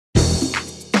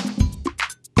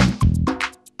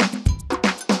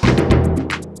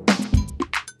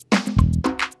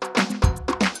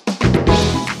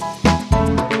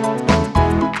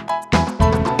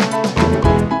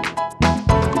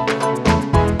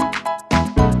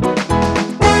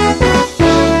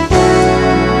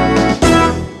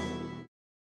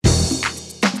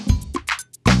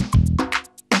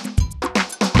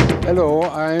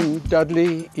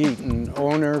Dudley Eaton,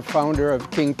 owner, founder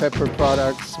of King Pepper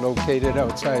Products, located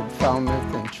outside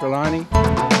Falmouth and Trelawney.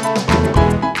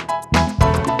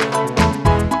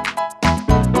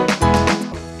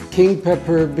 King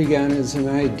Pepper began as an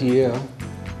idea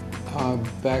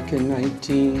back in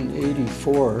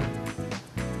 1984,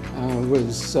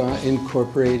 was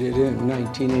incorporated in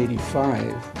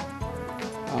 1985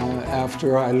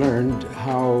 after I learned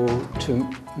how to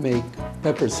make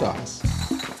pepper sauce.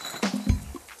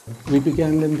 We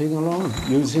began limping along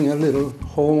using a little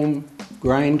home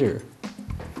grinder,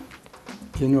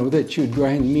 you know, that you'd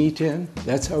grind meat in.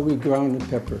 That's how we ground the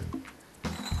pepper.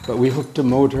 But we hooked a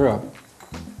motor up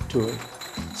to it,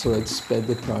 so it sped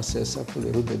the process up a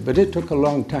little bit. But it took a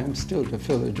long time still to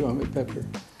fill a drum of pepper.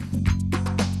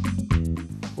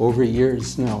 Over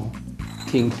years now,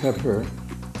 King Pepper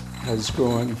has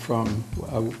grown from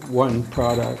a one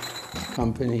product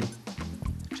company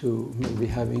to maybe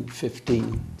having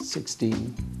 15,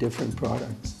 16 different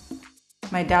products.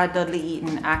 My dad, Dudley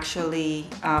Eaton, actually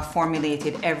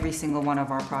formulated every single one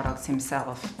of our products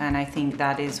himself. And I think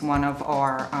that is one of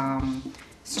our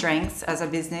strengths as a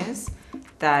business,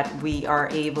 that we are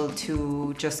able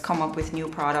to just come up with new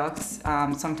products.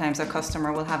 Sometimes a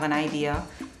customer will have an idea.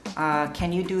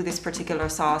 Can you do this particular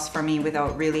sauce for me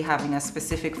without really having a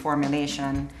specific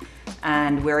formulation?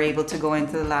 And we're able to go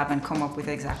into the lab and come up with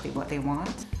exactly what they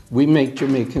want. We make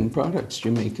Jamaican products,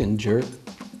 Jamaican jerk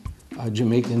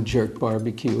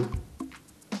barbecue,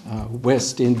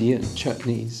 West Indian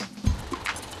chutneys.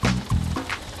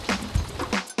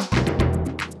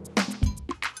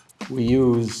 We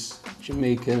use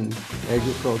Jamaican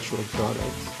agricultural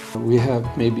products. We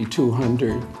have maybe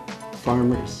 200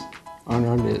 farmers on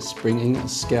our list, bringing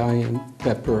us scallion,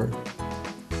 pepper,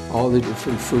 all the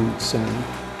different fruits and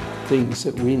things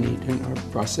that we need in our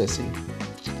processing.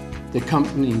 The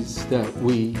companies that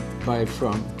we buy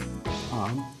from,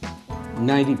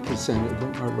 90% of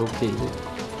them are located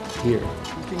here.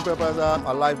 King Pepper is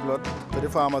a lifeblood to the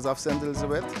farmers of St.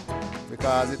 Elizabeth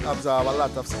because it absorbs a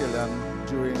lot of scallion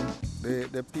during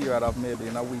the period of maybe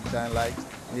in a week time, like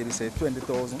maybe say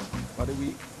 20,000 for the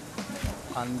week.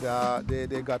 And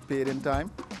they got paid in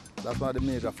time. That's one of the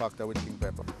major factors with King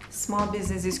Pepper. Small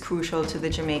business is crucial to the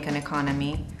Jamaican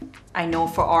economy. I know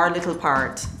for our little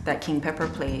part that King Pepper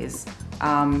plays,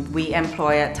 we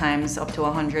employ at times up to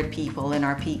 100 people in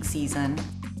our peak season.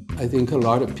 I think a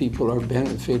lot of people are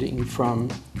benefiting from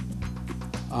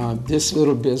this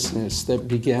little business that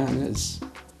began as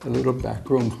a little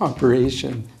backroom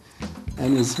operation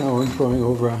and is now employing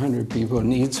over 100 people,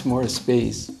 needs more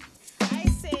space.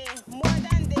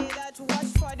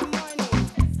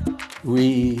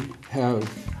 We have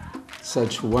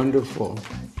such wonderful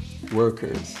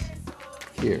workers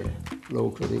here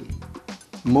locally,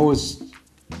 most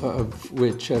of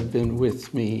which have been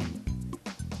with me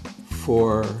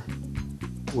for,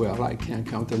 well, I can't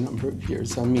count the number of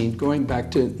years. I mean, going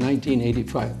back to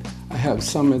 1985, I have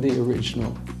some of the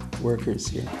original workers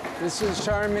here. This is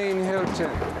Charmaine Hilton,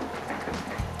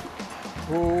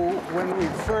 who, when we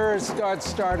first got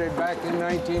started back in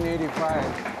 1985,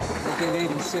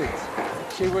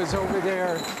 1986, she was over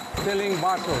there filling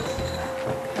bottles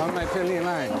on my filling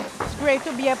line. It's great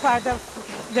to be a part of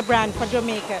the brand for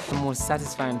Jamaica. The most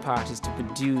satisfying part is to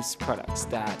produce products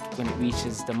that, when it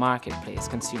reaches the marketplace,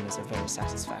 consumers are very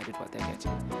satisfied with what they're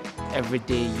getting. Every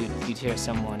day you'd hear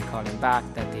someone calling back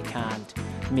that they can't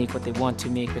make what they want to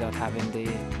make without having the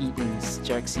Eatons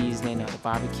jerk seasoning or the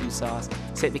barbecue sauce,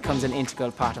 so it becomes an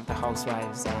integral part of the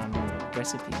housewife's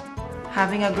recipe.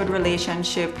 Having a good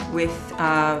relationship with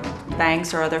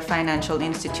banks or other financial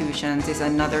institutions is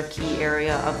another key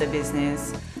area of the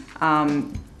business,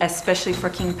 especially for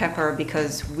King Pepper,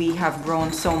 because we have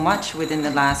grown so much within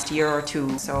the last year or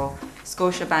two. So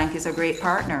Scotiabank is a great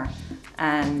partner,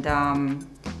 and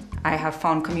I have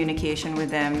found communication with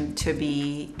them to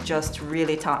be just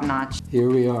really top-notch. Here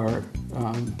we are,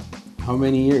 how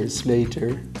many years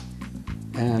later,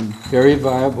 and very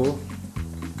viable,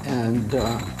 and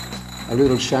a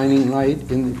little shining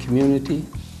light in the community,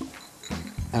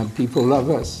 and people love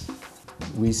us.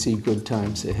 We see good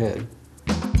times ahead.